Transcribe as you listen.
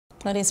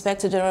The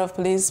Inspector General of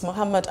Police,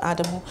 Mohammed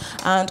Adamu,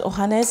 and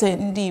Ohanaeze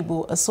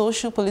Ndigbo, a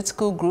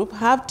socio-political group,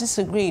 have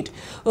disagreed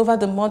over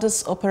the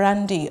modus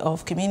operandi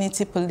of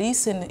community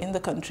policing in the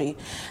country.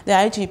 The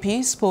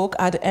IGP spoke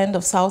at the end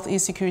of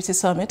Southeast Security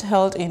Summit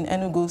held in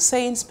Enugu,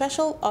 saying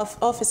special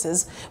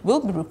officers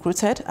will be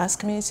recruited as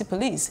community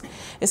police.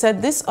 He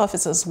said these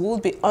officers will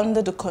be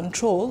under the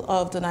control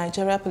of the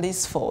Nigeria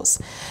Police Force.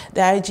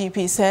 The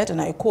IGP said, and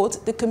I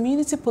quote, "The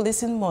community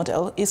policing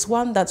model is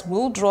one that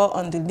will draw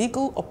on the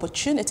legal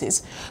opportunities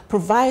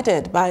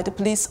provided by the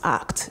Police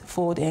Act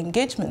for the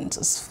engagement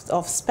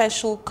of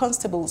special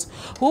constables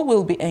who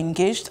will be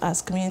engaged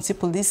as community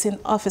policing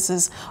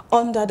officers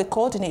under the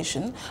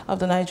coordination of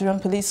the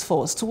Nigerian Police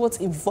Force towards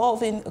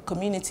evolving a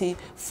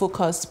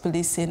community-focused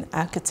policing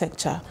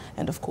architecture,"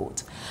 end of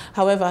quote.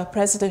 However,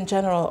 President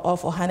General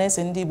of Ohanaeze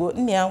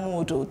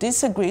Ndigbo,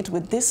 disagreed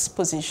with this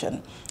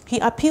position. He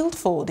appealed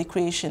for the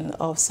creation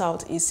of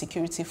Southeast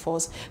Security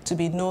Force to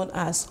be known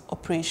as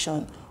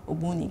Operation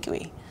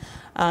Ogbunigwe.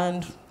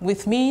 And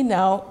with me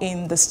now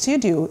in the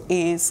studio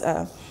is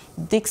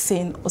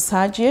Dickson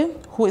Osajie,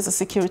 who is a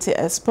security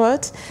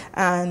expert,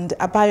 and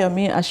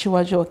Abayomi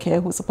Asiwaju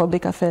Oke, who's a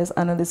public affairs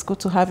analyst. Good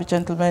to have you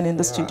gentlemen in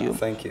the studio.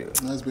 Thank you.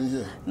 Nice being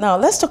here. Now,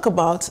 let's talk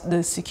about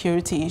the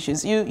security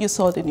issues. You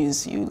saw the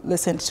news, you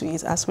listened to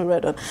it as we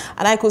read on,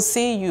 and I could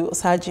see you,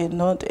 Osajie,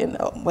 not in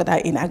whether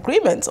in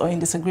agreement or in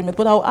disagreement,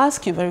 but I'll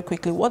ask you very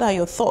quickly, what are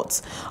your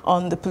thoughts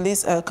on the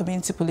police,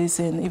 community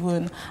policing,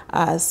 even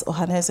as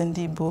Ohanaeze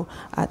Ndigbo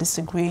are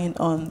disagreeing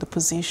on the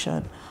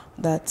position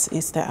that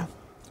is there?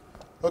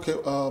 Okay,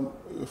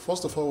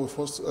 first of all,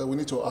 we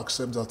need to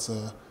accept that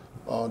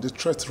the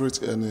threat rate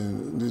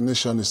in the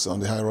nation is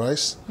on the high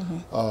rise.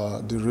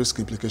 The risk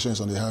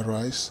implications on the high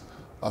rise.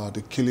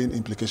 The killing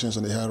implications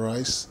on the high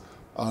rise.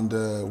 And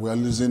we are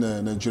losing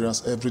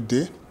Nigerians every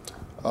day.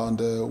 And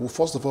we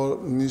first of all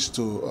need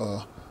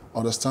to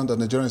understand that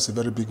Nigeria is a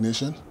very big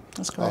nation.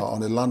 That's correct.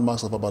 On a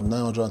landmass of about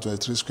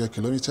 923 square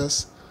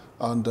kilometers.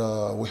 And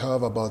we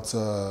have a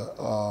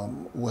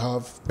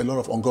lot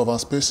of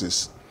ungoverned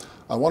spaces.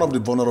 And one of the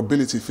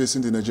vulnerability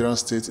facing the Nigerian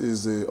state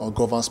is the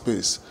ungoverned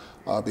space,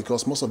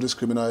 because most of these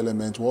criminal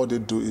elements, what they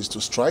do is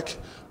to strike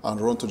and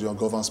run to the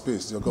ungoverned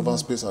space. The ungoverned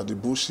space are the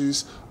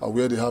bushes,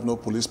 where they have no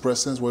police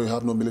presence, where you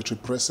have no military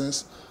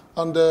presence.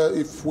 And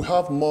if we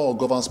have more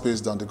governed space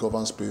than the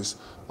governed space,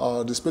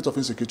 the state of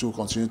insecurity will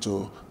continue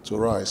to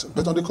rise.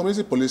 But on the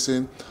community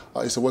policing,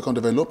 it's a welcome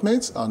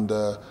development. And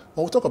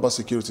when we talk about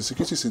security,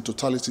 security is in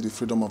totality the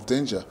freedom of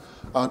danger.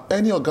 And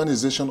any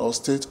organization or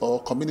state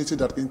or community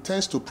that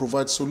intends to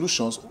provide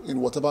solutions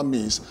in whatever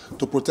means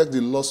to protect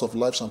the loss of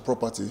lives and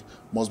property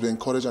must be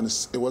encouraged, and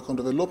it's a welcome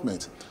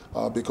development.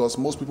 Because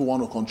most people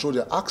want to control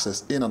their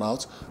access in and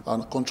out,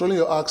 and controlling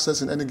your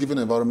access in any given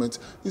environment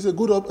is a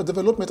good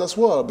development as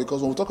well,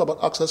 because when we talk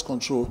about access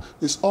control,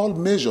 it's all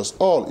measures,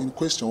 all in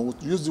question. When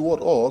we use the word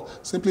all,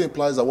 simply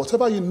implies that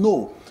whatever you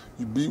know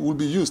will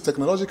be used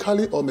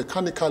technologically or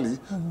mechanically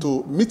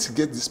to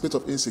mitigate the state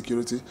of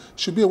insecurity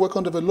should be a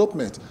welcome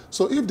development.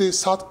 So if the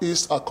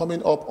Southeast are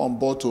coming up on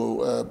board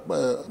to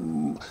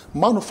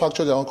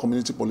manufacture their own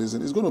community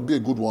policing, it's going to be a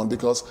good one,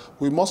 because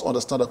we must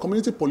understand that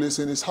community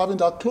policing is having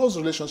that close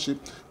relationship,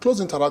 close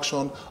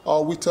interaction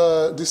with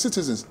the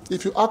citizens.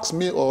 If you ask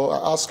me or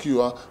I ask you,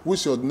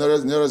 who's your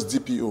nearest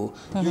DPO,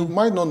 you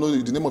might not know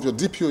the name of your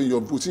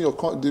DPO within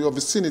your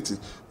vicinity.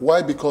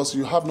 Why? Because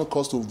you have no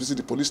cause to visit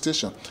the police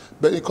station.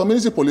 But in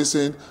community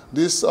policing,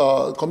 this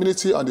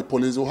community and the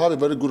police will have a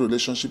very good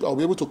relationship. I'll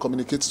be able to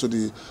communicate to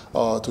the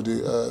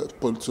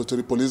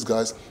police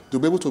guys. They'll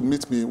be able to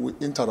meet me, we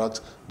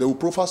interact. They will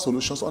profile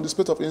solutions on the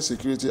state of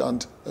insecurity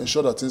and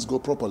ensure that things go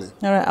properly.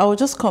 All right, I will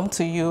just come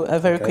to you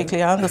very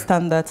quickly. I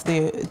understand that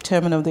the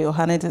chairman of the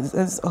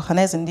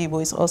Ohanaeze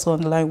Ndigbo is also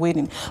on the line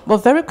waiting.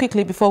 But very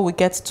quickly, before we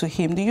get to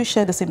him, do you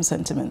share the same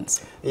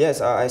sentiments? Yes,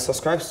 I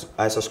subscribe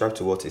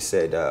to what he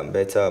said.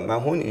 But my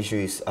own issue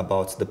is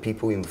about the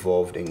people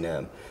involved in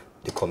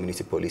the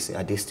community policing.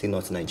 Are they still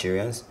not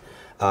Nigerians?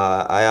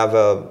 I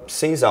have,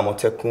 since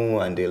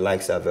Amotekun and the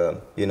likes have,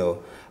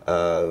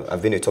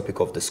 have been a topic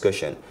of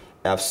discussion,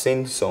 I've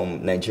seen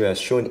some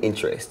Nigerians showing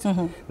interest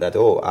that,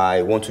 oh,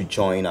 I want to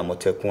join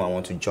Amotekun, I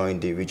want to join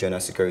the regional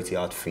security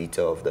outfit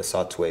of the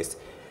Southwest,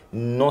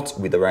 not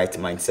with the right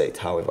mindset,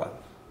 however.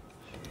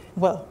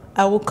 Well,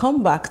 I will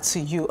come back to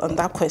you on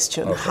that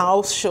question. Okay.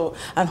 How sure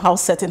and how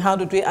certain, how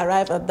did we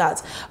arrive at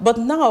that? But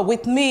now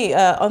with me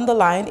on the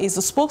line is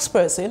the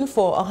spokesperson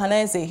for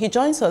Ohanaeze. He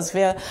joins us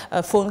via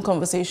a phone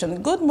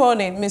conversation. Good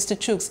morning, Mr.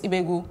 Chuks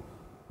Ibegbu.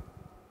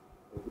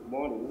 Good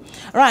morning.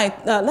 Right,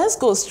 let's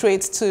go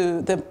straight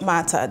to the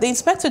matter. The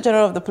Inspector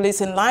General of the Police,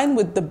 in line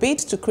with the bid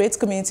to create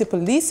community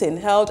policing,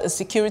 held a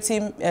security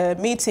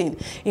meeting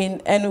in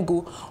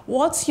Enugu.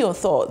 What's your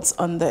thoughts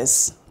on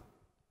this?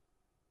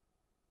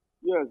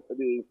 Yes,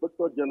 the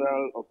Inspector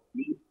General of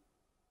Police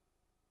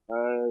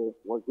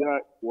was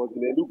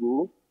in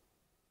Enugu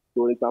to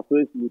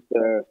interface with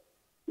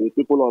the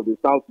people of the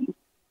Southeast,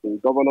 the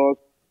Governor's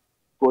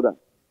Koda,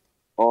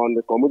 on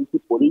the community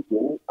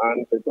policing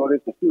and ensuring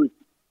security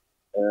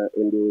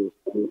in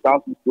the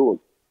Southeast zone.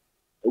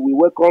 we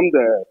welcome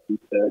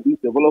this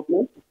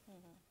development.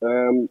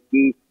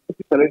 The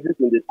challenges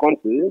in the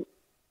country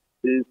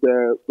is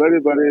very,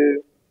 very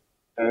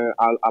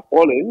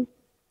appalling,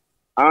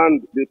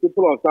 and the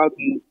people of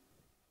Southeast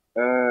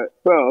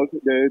felt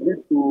they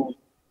need to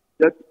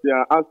get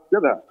their acts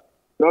together,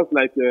 just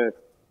like the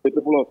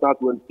people of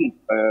Southwest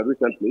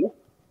recently.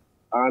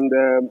 And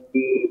the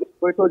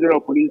Inspector General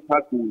of Police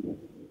had to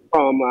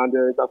come and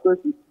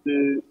interface with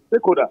the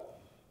stakeholder.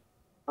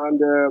 And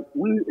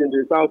we in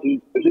the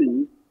Southeast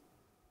believe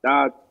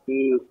that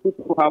the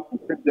people have to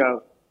take their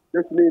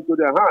destiny into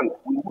their hands.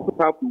 We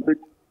wouldn't have to wait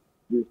to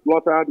be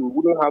slaughtered. We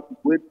wouldn't have to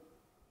wait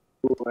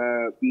to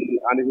be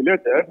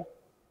annihilated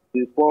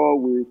before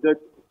we take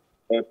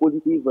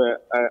positive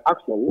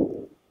action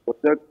to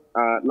protect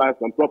life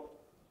and property.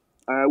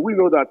 We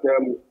know that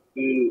the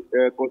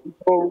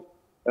constitutional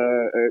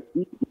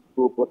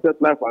to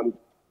protect life and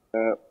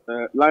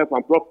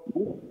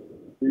property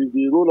is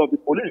the role of the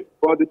police.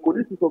 But the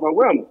police is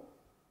overwhelmed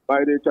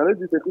by the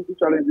challenges, security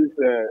challenges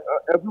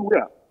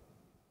everywhere.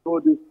 So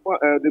the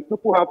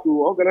people have to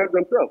organize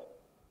themselves.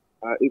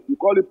 If you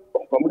call it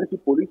community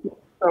policing,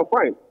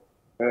 fine.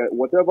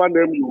 Whatever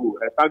name you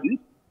target,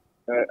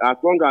 as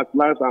long as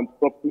lives and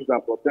properties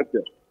are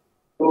protected.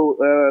 So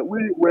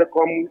we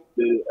welcome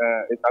the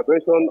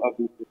intervention of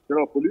the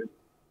General Police,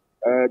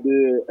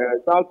 the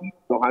Southeast,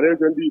 Ohanaeze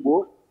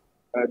Ndigbo,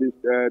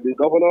 the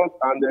governors,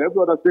 and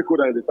every other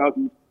stakeholder in the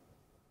Southeast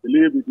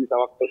believe it is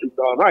our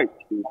right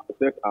to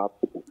protect our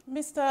people.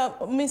 Mr.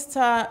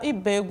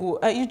 Ibegbu,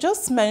 you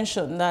just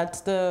mentioned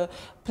that the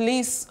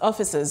police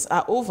officers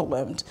are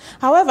overwhelmed.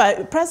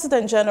 However,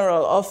 President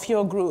General of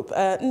your group,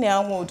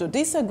 Nyamudo,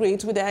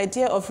 disagreed with the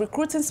idea of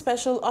recruiting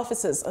special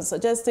officers and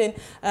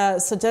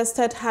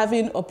suggested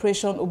having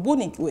Operation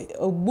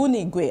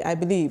Obunigwe, I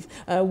believe,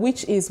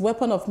 which is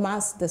weapon of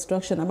mass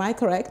destruction. Am I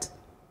correct?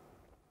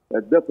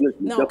 Definitely.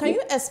 Now, definitely. Can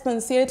you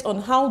expatiate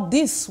on how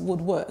this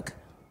would work?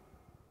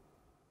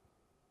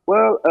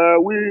 Well,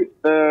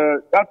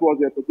 that was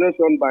a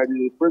suggestion by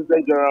the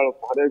President General of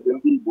Ohanaeze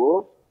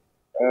Ndigbo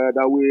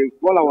that we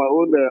call our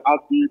own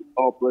outfit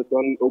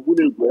Operation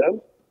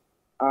Obunigwe,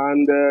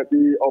 and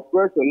the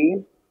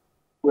operation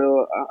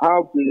will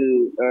have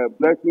the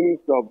blessings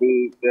of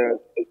the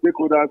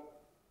stakeholders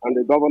and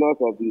the governors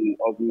of the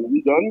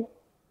region.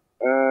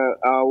 We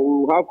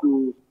will have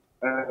to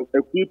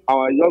equip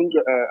our young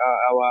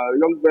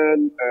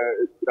men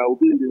that will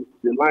be in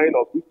the line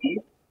of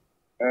duty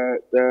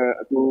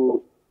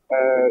to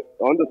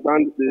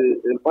understand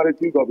the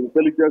imperatives of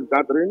intelligence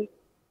gathering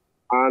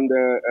and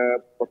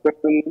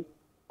protection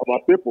of our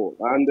people.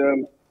 And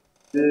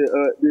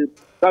the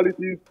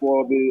modalities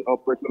for the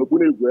Operation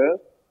Obunigwe,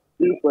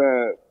 if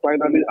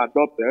finally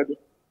adopted,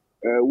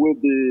 will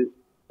be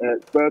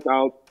spelled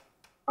out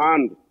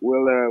and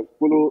will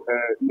follow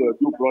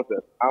due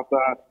process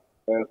after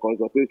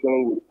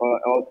consultation with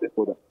all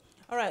stakeholders.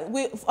 All right.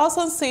 We've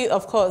also seen,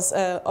 of course,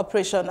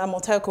 Operation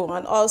Amotekun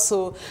and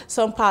also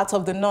some parts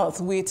of the north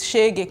with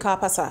Shege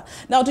Kapasa.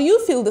 Now, do you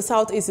feel the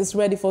Southeast is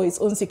ready for its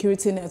own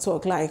security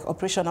network like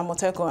Operation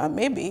Amotekun and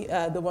maybe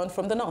the one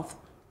from the north?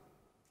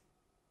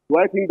 Do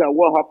I think that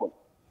will happen?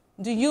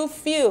 Do you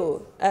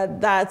feel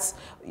that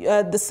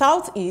the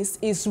Southeast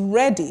is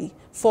ready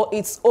for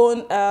its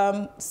own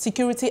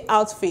security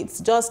outfits,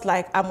 just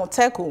like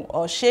Amotekun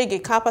or Shege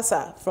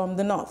Kapasa from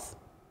the north?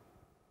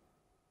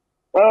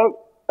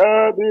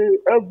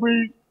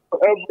 Every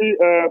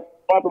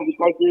part of the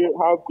country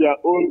have their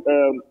own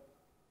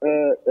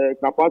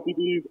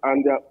capacities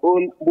and their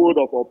own mode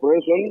of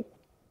operation.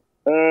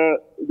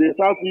 The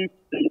Southeast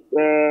is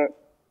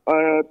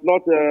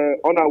not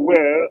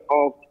unaware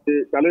of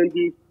the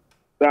challenges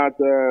that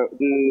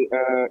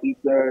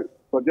the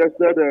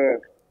suggested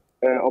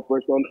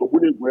Operation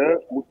Obunigwe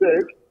will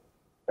take.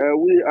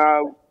 We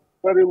are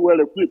very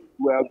well equipped.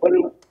 We are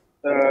fully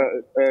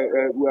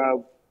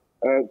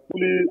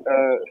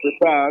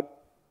prepared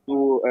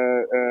to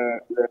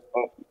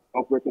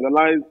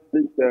operationalize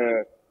this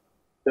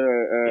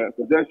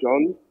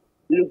suggestion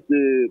if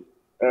the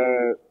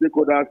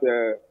stakeholders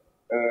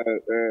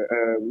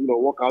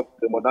work out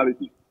the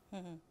modality.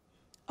 Mm-hmm.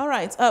 All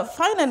right.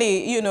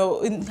 Finally,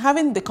 in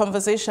having the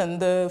conversation,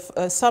 the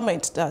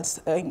summit that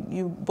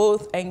you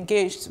both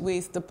engaged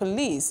with the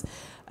police,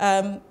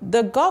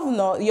 the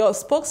governor, your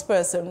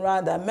spokesperson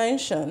rather,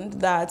 mentioned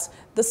that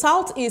the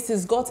Southeast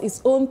has got its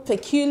own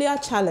peculiar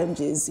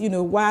challenges,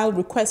 while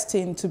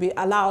requesting to be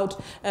allowed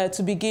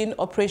to begin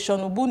Operation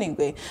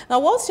Obunigwe. Now,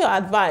 what's your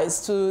advice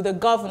to the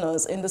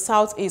governors in the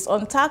Southeast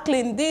on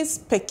tackling these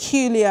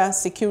peculiar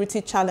security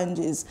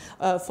challenges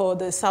for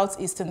the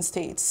Southeastern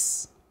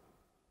states?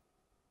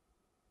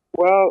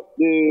 Well,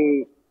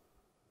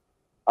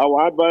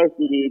 our advice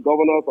to the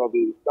governors of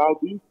the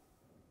Southeast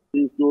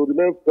is to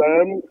remain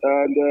firm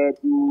and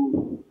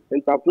to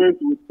interface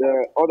with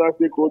other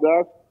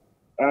stakeholders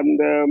and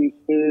the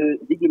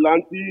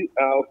vigilante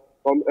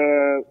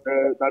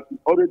that is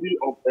already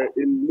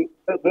in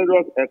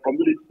various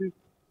communities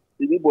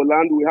in Igbo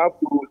land. We have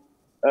to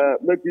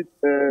make it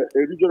a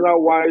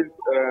regional-wise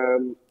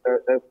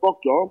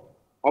structure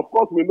Of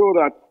course, we know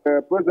that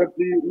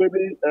presently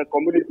many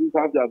communities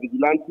have their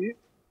vigilante,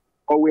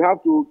 but we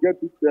have to get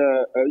it,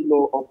 to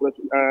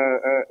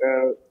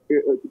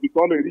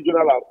become a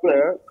regional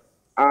affair,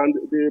 and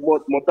the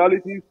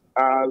modalities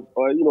are,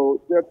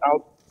 set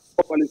out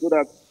properly so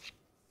that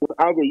we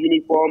have a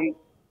uniform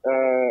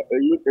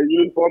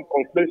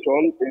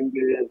conflation in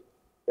the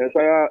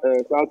entire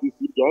Southeast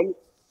region.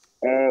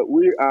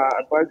 We are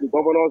advised the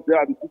governors, they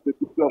are the chief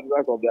security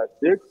officers of their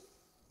states,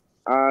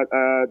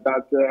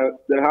 that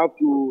they have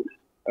to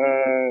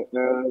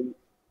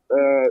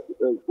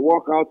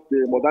work out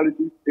the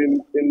modalities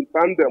in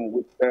tandem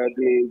with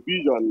the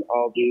vision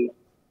of the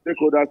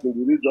stakeholders in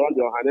the region,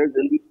 the Ohanaeze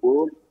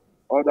Ndigbo,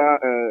 other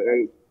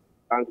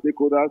and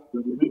stakeholders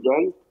in the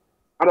region.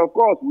 And of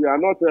course, we are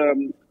not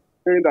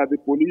saying that the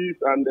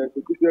police and the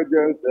security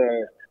agents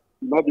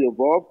should not be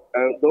involved,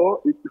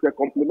 though it is a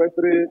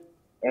complementary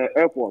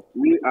effort.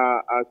 We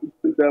are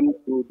assisting them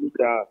to do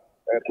their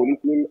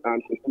policing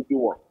and security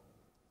work.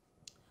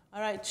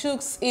 All right,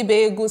 Chuks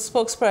Ibegbu,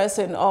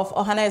 spokesperson of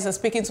Ohanaeze,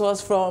 speaking to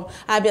us from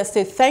Abia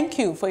State. Thank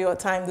you for your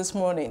time this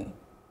morning.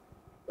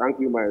 Thank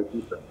you, my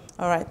sister.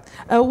 All right.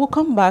 We'll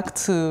come back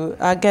to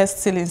our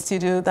guest still in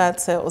studio.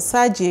 That's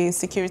Osajie,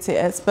 security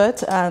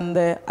expert, and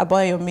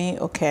Abayomi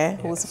Oke,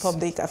 who's a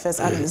public affairs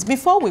analyst.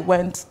 Before we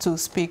went to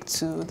speak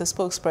to the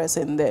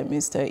spokesperson there,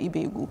 Mr.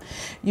 Ibegbu,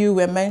 you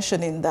were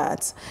mentioning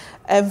that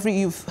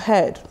you've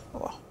heard,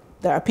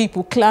 there are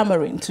people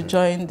clamoring to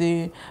join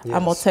the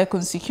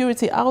Amotekun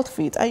security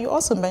outfit. And you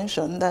also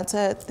mentioned that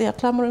they are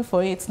clamoring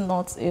for it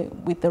not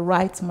with the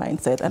right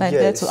mindset. And I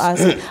dare to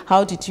ask,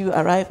 how did you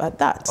arrive at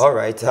that? All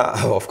right.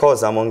 Of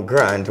course, I'm on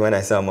ground. When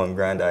I say I'm on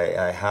ground,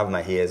 I have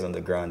my ears on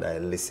the ground. I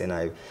listen.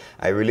 I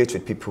relate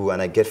with people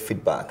and I get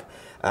feedback.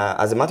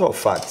 As a matter of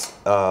fact,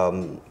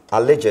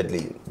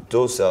 allegedly,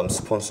 those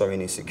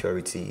sponsoring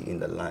insecurity in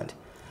the land,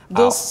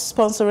 those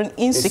sponsoring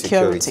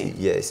insecurity,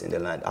 yes, in the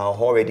land, are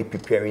already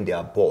preparing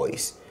their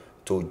boys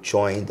to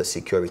join the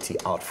security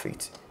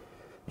outfit.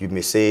 You may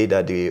say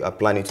that they are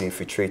planning to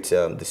infiltrate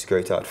the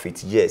security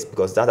outfit. Yes,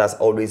 because that has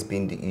always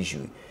been the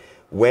issue.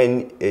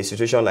 When a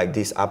situation like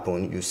this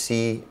happens, you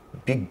see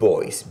big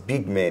boys,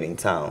 big men in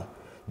town,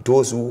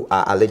 those who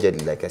are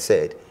allegedly, like I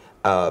said,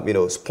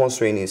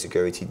 sponsoring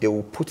insecurity, they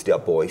will put their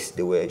boys,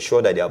 they will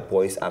ensure that their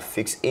boys are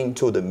fixed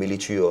into the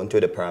military or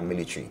into the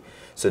paramilitary,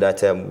 so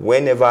that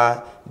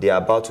whenever they are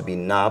about to be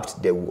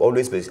nabbed, there will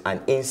always be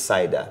an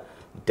insider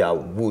that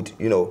would,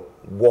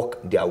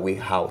 work their way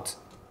out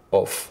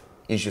of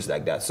issues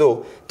like that.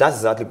 So that's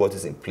exactly what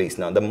is in place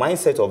now. The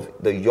mindset of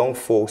the young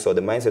folks or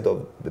the mindset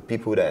of the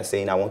people that are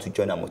saying, I want to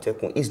join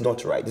Amotekun, is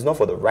not right. It's not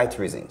for the right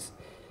reasons.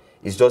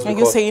 It's just because...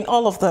 You're saying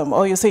all of them,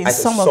 or you're saying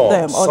some of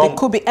them, or there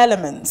could be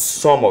elements?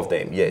 Some of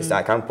them, yes.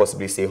 I can't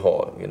possibly say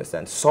all, you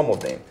understand? Some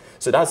of them.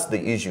 So that's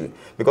the issue.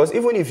 Because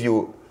even if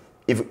you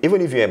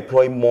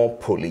employ more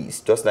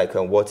police, just like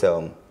what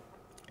the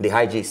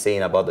IG is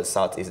saying about the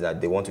South, is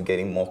that they want to get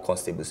in more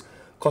constables.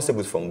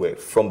 Constables from where?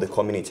 From the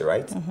community,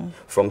 right?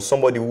 From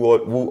somebody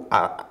who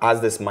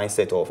has this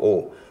mindset of,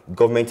 oh,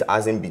 government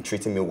hasn't been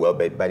treating me well,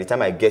 but by the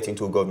time I get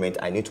into government,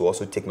 I need to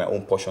also take my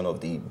own portion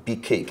of the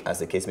big cake, as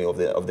the case may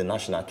be, of the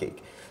national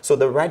cake. So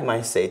the right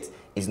mindset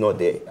is not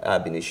there,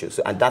 been issue.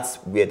 So, and that's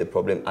where the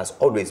problem has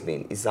always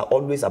been. It's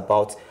always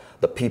about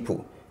the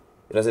people.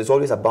 It's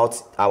always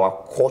about our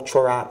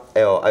culture as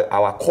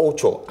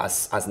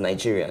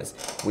Nigerians.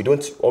 We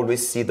don't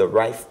always see the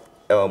right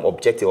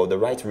objective or the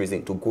right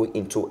reason to go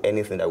into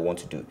anything that we want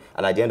to do.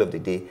 And at the end of the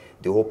day,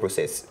 the whole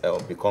process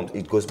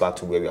goes back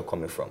to where we are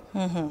coming from.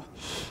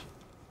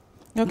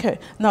 Okay,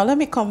 now let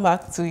me come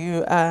back to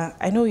you.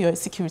 I know you're a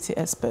security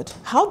expert.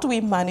 How do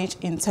we manage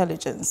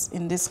intelligence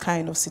in this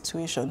kind of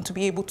situation to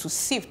be able to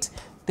sift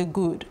the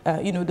good,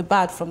 the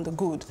bad from the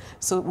good,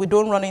 so we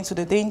don't run into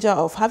the danger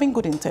of having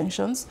good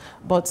intentions,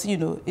 but,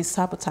 is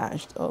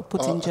sabotaged or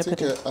put in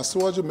jeopardy? I think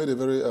Asiwaju made a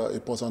very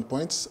important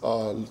point.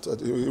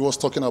 He was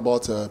talking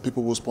about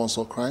people who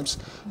sponsor crimes,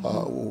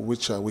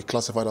 which we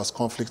classified as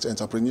conflict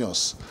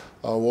entrepreneurs.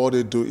 What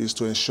they do is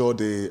to ensure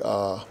they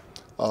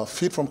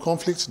feed from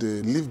conflict,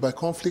 they live by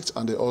conflict,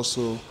 and they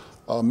also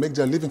make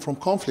their living from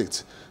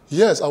conflict.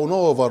 Yes, I will not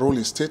overrule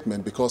his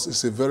statement because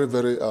it's a very,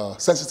 very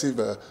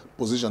sensitive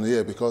position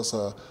here, because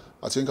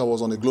I think I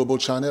was on a global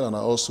channel and I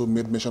also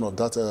made mention of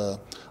that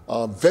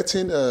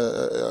vetting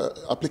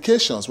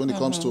applications when it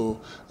comes to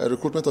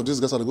recruitment of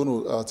these guys that are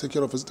going to take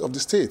care of the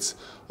state.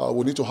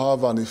 We need to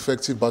have an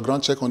effective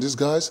background check on these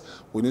guys.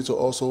 We need to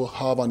also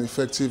have an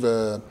effective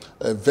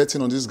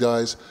vetting on these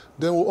guys.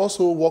 Then we'll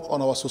also work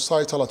on our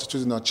societal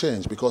attitudinal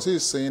change, because he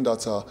is saying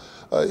that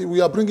we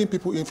are bringing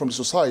people in from the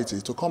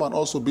society to come and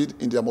also be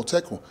in the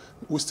Amotekun.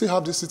 We still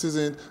have these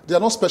citizens. They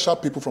are not special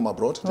people from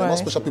abroad. They are not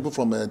special people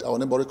from our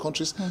neighboring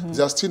countries.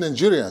 They are still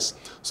Nigerians.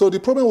 So the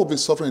problem we've been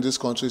suffering in this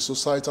country is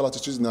societal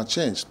attitudes not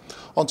changed.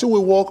 Until we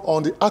work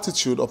on the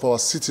attitude of our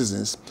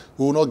citizens,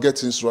 we will not get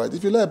things right.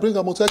 If you like, bring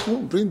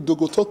Amotekun, bring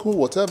Dogotoku,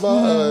 whatever,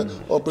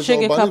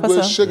 Operation Banigwe,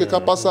 Shege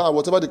Kapasa, and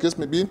whatever the case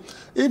may be.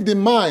 If the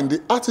mind,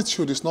 the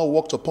attitude is not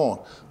worked upon,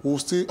 we will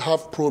still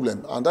have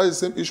problem. And that is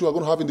the same issue we're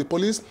going to have in the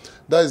police.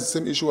 That is the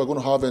same issue we're going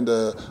to have in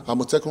the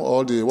Amotekun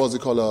or the, what's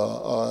it called,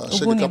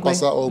 Shege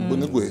Kapasa or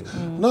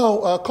Bonigwe.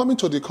 Now, coming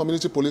to the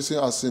community policing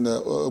as in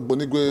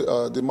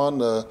Bonigwe, the man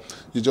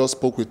you just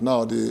spoke with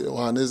now, the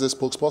Ohanaeze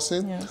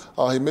spokesperson, yes.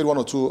 He made one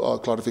or two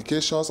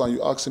clarifications, and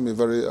you asked him a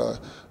very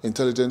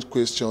intelligent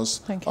questions.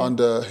 Thank you. And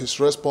his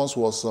response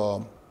was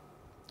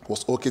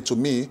okay to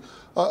me.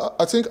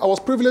 I think I was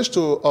privileged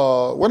to,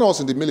 when I was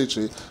in the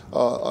military,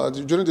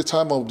 during the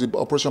time of the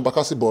Operation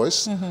Bakassi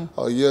Boys,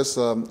 yes,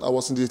 I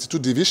was in the 82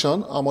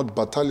 Division, Armored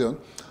Battalion,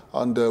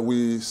 and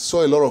we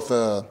saw a lot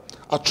of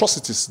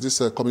atrocities these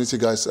community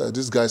guys,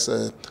 these guys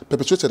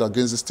perpetrated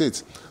against the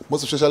state,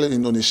 most especially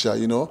in Onitsha,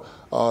 you know.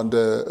 And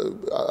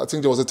I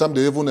think there was a time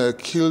they even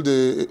killed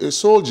a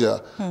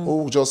soldier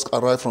who just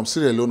arrived from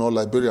Sierra Leone or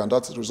Liberia, and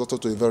that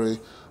resulted to a very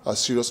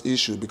serious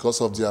issue because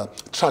of their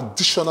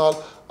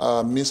traditional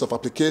means of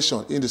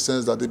application, in the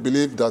sense that they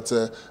believe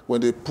that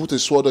when they put a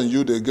sword on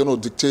you, they're going to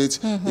dictate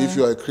if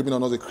you are a criminal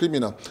or not a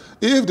criminal.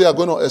 If they are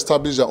going to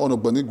establish their own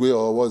Obanigwe,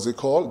 or what is it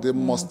called, they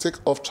must take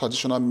off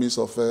traditional means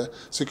of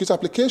security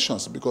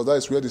applications, because that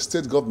is where the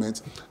state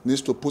government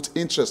needs to put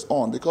interest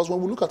on. Because when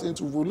we look at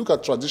it, we look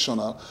at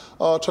traditional,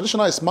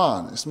 traditional is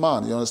man,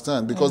 you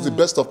understand? Because the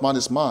best of man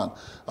is man.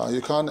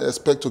 You can't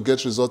expect to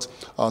get results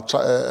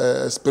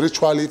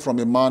spiritually from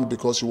a man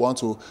because you want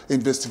to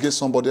investigate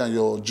somebody and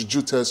your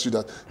juju tells you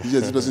that yes,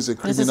 this person is a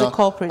criminal, this is a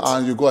culprit,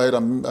 and you go ahead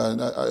and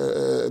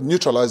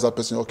neutralize that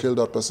person or kill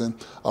that person.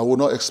 I will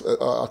not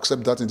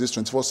accept that in this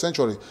 21st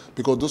century,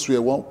 because those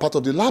were one part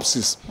of the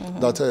lapses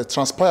that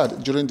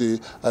transpired during the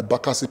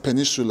Bakassi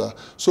Peninsula.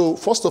 So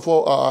first of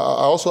all,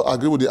 I also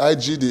agree with the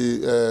IG.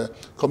 The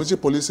community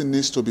policing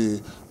needs to be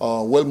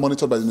well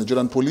monitored by the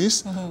Nigerian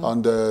police,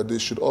 and they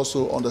should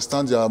also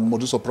understand their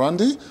modus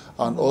operandi,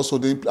 and also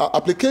the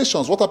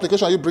applications. What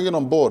application are you bringing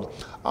on board?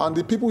 And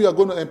the people you are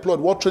going to employ,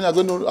 what training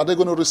are they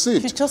going to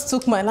receive? You just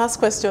took my last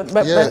question,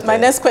 my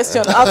next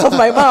question out of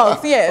my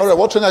mouth. Yes. All right.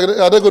 What training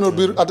are they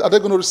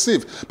going to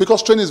receive?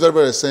 Because training is very,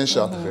 very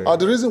essential.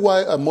 The reason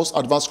why most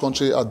advanced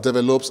countries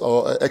develops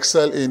or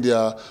excel in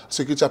their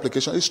security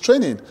application is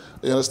training.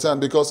 You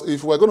understand? Because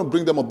if we're going to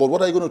bring them on board,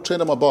 what are you going to train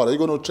them about? Are you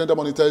going to train them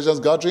on intelligence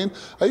gathering?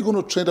 Are you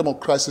going to train them on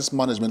crisis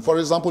management? For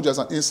example, there's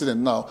an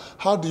incident now.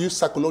 How do you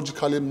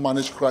psychologically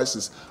manage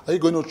crisis? Are you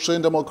going to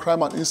train them on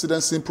crime and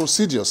incident scene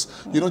procedures?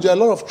 You know, there are a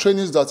lot of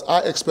trainings that I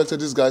expected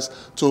these guys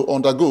to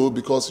undergo,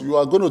 because you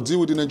are going to deal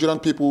with the Nigerian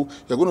people,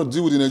 you're going to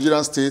deal with the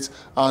Nigerian state,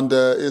 and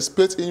a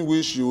state in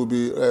which you will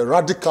be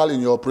radical in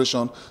your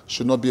operation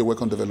should not be a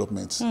welcome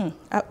development.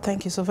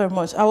 Thank you so very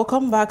much. I will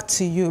come back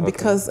to you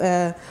because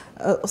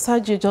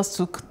Osajie just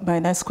took my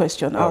next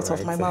question out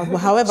of my mouth. But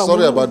however,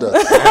 sorry about that.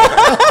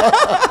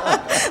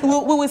 we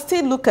will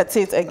still look at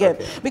it again,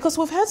 because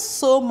we've heard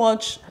so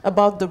much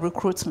about the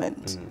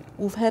recruitment.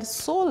 We've heard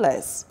so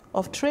less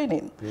of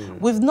training.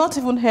 We've not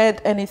even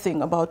heard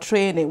anything about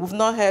training. We've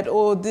not heard,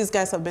 oh, these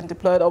guys have been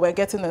deployed, or we're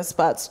getting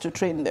experts to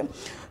train them.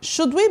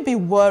 Should we be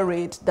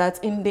worried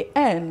that in the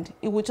end,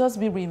 it will just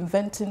be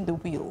reinventing the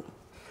wheel?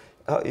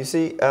 You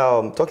see,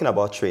 talking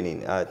about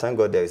training, thank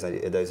God there is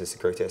a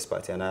security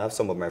expert, and I have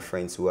some of my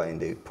friends who are in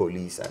the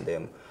police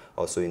and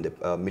also in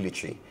the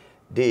military.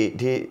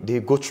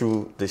 They go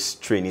through these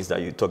trainings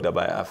that you talked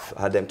about. I've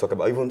had them talk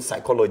about even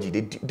psychology.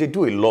 They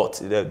do a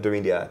lot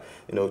during their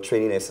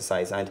training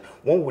exercise, and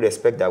one would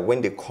expect that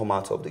when they come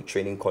out of the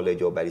training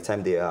college, or by the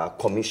time they are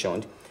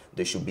commissioned,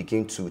 they should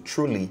begin to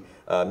truly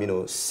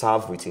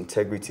serve with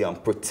integrity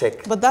and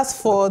protect. But that's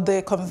for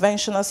the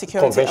conventional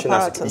security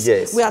apparatus.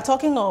 Yes. We are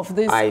talking of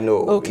this. I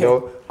know.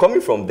 Okay.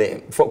 Coming from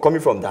them, coming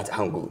from that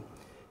angle,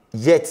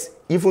 yet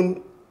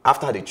even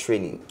after the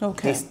training,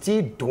 they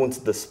still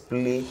don't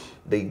display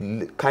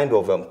the kind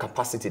of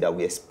capacity that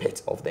we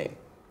expect of them,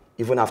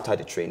 even after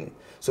the training.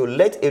 So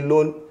let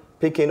alone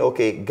picking,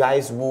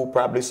 guys who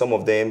probably some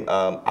of them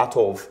out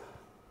of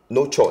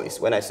no choice.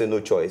 When I say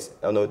no choice,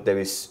 there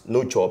is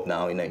no job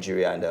now in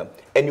Nigeria, and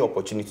any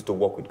opportunity to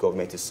work with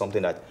government is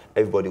something that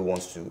everybody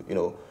wants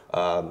to,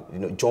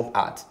 jump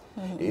at.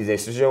 It's an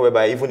institution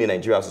whereby even in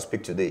Nigeria, as we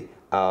speak today,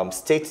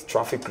 state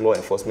traffic law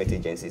enforcement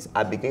agencies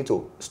are beginning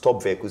to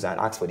stop vehicles and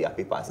ask for their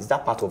papers. Is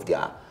that part of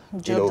their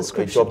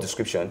job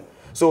description?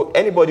 So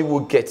anybody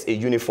who gets a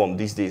uniform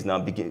these days now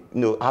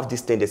have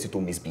this tendency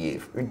to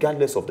misbehave,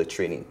 regardless of the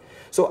training.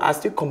 So I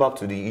still come back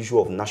to the issue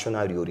of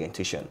national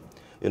reorientation,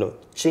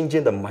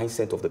 changing the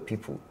mindset of the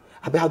people.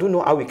 I don't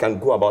know how we can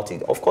go about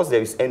it. Of course,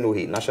 there is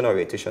NOA, National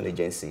Orientation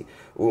Agency,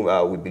 who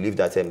we believe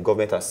that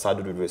government has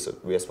saddled with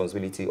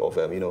responsibility of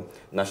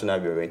national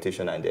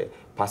reorientation and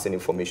passing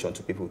information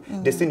to people.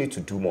 They still need to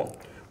do more.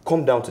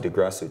 Come down to the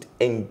grassroots,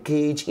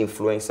 engage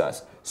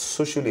influencers,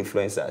 social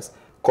influencers,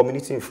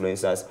 community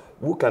influencers,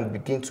 who can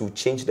begin to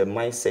change the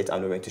mindset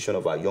and orientation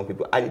of our young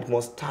people. And it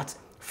must start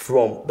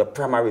from the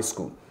primary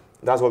school.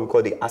 That's what we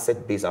call the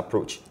asset-based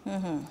approach.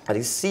 And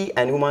you see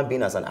a human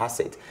being as an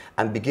asset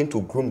and begin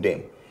to groom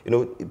them. You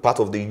know,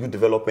 part of the youth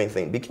development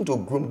thing. Begin to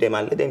groom them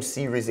and let them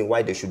see reason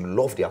why they should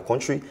love their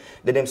country.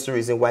 Let them see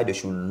reason why they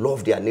should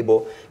love their neighbor.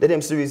 Let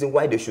them see reason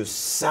why they should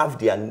serve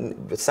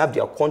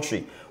their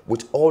country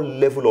with all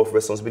level of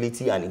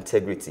responsibility and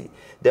integrity.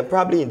 Then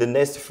probably in the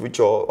next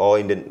future or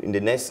in the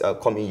next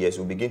coming years,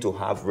 we'll begin to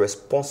have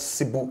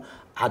responsible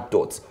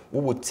adults who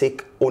will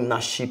take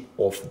ownership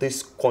of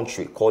this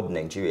country called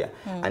Nigeria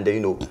and then, you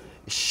know,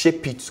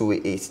 shape it to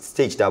a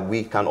stage that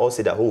we can all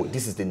say that, oh,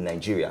 this is the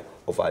Nigeria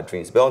of our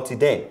dreams. But until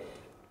then,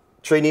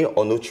 training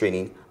or no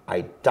training,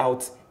 I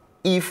doubt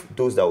if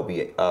those that will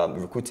be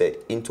recruited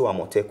into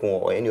Amotekun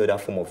or any other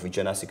form of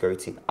regional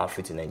security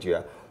outfit in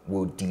Nigeria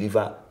will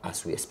deliver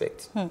as we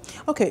expect.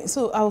 Okay,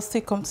 so I'll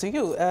still come to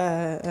you,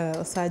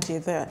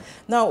 Osajie there.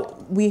 Now,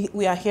 we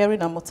are hearing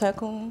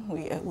Amotekun,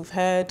 we've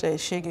heard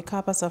Shege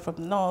Kapasa from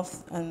the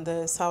north and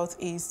the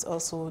southeast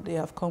also, they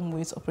have come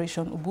with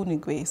Operation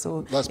Ubunigwe.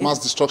 So that's mass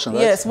destruction,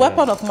 right? Yes,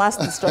 weapon of mass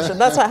destruction.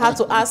 That's why I had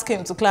to ask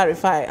him to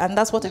clarify, and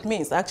that's what it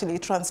means. Actually,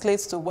 it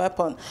translates to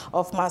weapon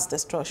of mass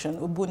destruction,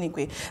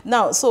 Ubunigwe.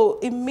 Now, so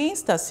it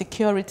means that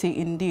security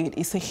indeed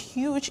is a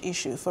huge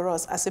issue for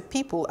us as a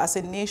people, as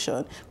a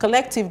nation,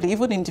 collectively,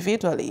 even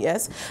individually,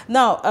 yes?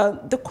 Now,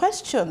 the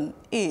question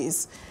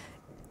is,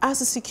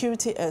 as a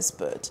security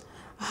expert,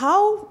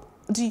 how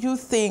do you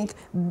think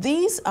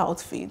these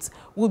outfits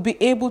will be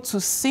able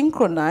to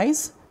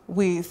synchronize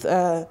with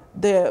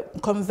the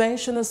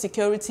conventional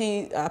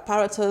security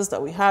apparatus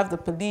that we have, the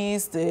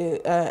police, the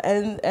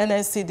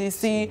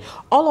NSCDC,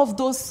 all of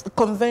those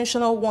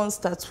conventional ones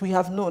that we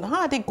have known?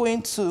 How are they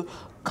going to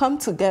come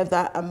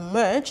together and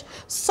merge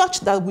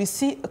such that we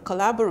see a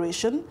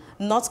collaboration,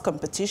 not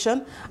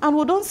competition, and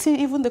we don't see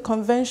even the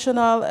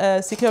conventional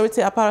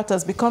security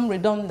apparatus become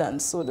redundant,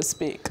 so to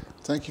speak?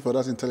 Thank you for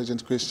that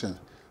intelligent question.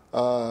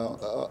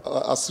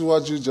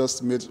 Asiwaju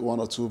just made one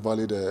or two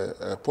valid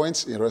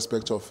points in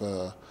respect of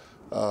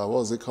what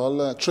was it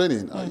called?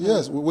 Training.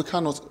 Yes, we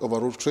cannot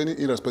overrule training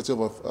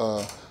irrespective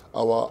of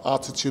our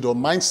attitude or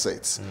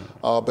mindset.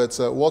 But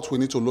what we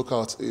need to look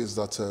at is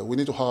that we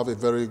need to have a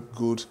very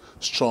good,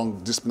 strong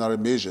disciplinary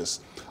measures.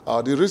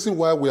 The reason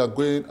why we are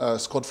going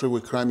scot-free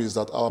with crime is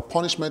that our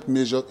punishment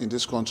measure in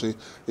this country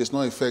is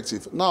not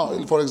effective. Now,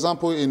 for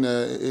example, in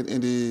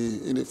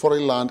the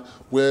foreign land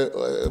where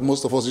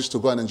most of us used to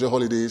go and enjoy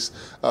holidays,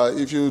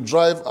 if you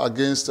drive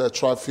against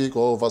traffic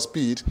or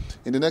overspeed,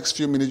 in the next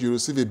few minutes you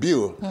receive a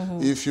bill.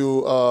 If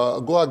you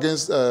go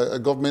against a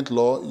government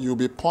law, you'll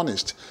be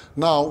punished.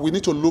 Now, we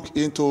need to look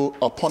into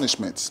our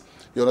punishments.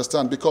 You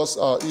understand? Because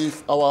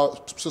if our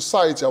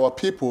society, our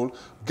people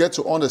get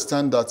to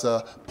understand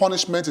that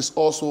punishment is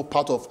also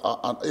part of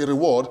a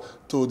reward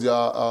to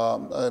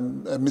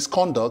their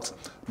misconduct,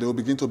 they will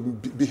begin to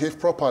behave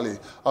properly.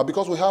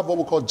 Because we have what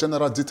we call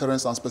general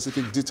deterrence and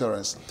specific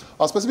deterrence.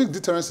 Specific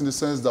deterrence in the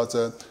sense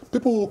that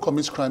people who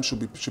commit crime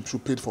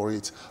should pay for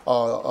it.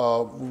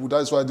 That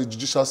is why the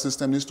judicial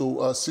system needs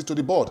to sit to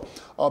the board.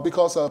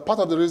 Because part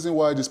of the reason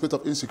why the state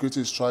of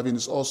insecurity is thriving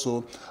is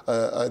also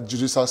the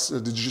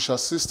judicial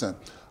system.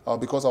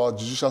 Because our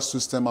judicial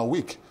system are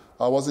weak.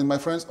 I was in my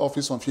friend's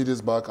office a few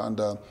days back, and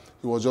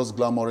he was just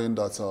glamoring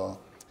that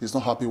he's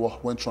not happy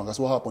what went wrong. That's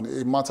what happened.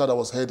 A matter that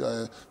was heard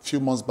a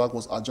few months back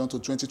was adjourned to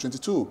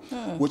 2022,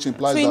 which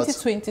implies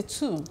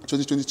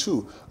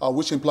 2022,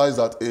 which implies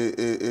that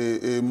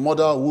a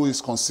mother who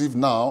is conceived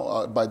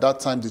now, by that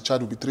time the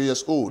child will be 3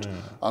 years old,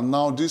 and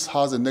now this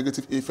has a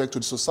negative effect to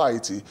the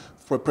society.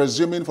 For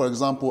presuming, for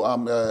example,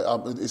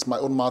 it's my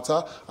own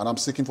matter, and I'm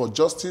seeking for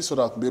justice so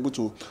that I can be able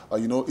to,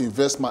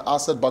 invest my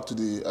asset back to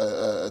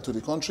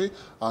the country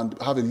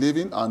and have a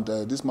living. And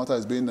this matter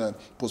is being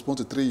postponed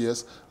to 3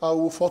 years. I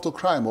will fall to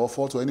crime or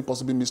fall to any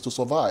possible means to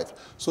survive.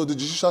 So the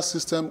judicial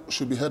system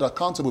should be held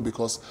accountable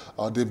because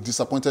they've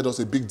disappointed us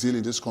a big deal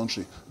in this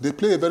country. They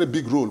play a very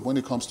big role when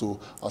it comes to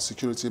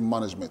security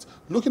management.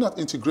 Looking at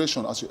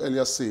integration, as you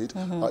earlier said,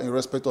 in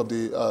respect of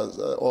the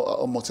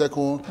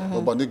Amotekun,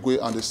 Ubunigwe,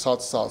 and the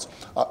South-South.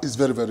 Is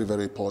very, very,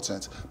 very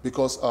important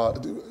because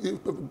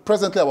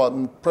presently our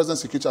present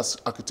security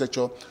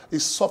architecture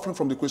is suffering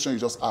from the question you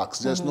just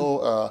asked. There's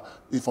no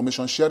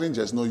information sharing,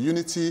 there's no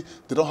unity.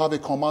 They don't have a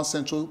command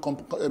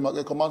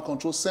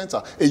control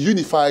center, a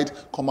unified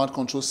command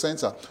control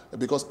center,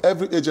 because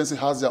every agency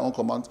has their own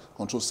command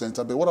control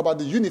center. But what about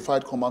the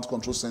unified command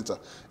control center?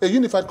 A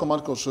unified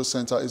command control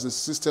center is a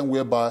system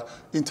whereby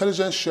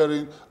intelligence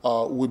sharing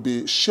will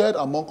be shared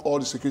among all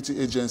the security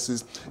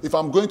agencies. If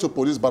I'm going to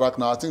police barrack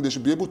now, I think they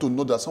should be able to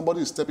know that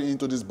somebody is stepping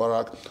into this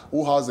barrack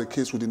who has a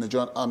case with the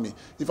Nigerian army.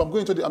 If I'm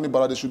going to the army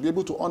barrack, they should be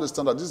able to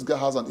understand that this guy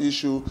has an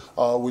issue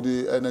with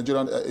the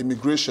Nigerian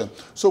immigration.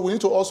 So we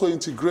need to also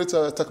integrate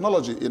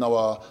technology in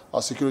our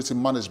security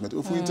management.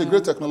 If we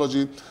integrate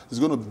technology, it's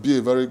going to be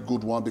a very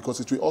good one because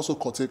it will also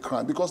curtail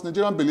crime. Because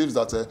Nigerian believes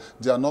that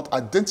they are not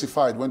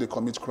identified when they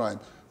commit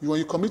crime. When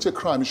you commit a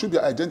crime, you should be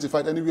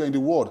identified anywhere in the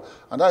world.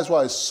 And that is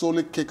why I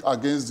solely kick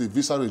against the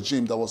visa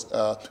regime that was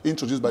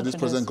introduced by this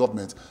present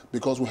government,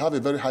 because we have a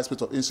very high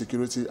state of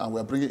insecurity and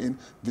we are bringing in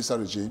visa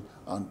regime,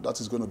 and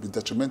that is going to be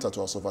detrimental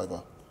to our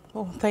survival.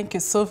 Oh, thank you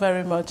so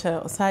very much,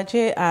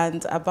 Osajie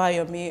and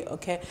Abayomi.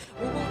 Okay.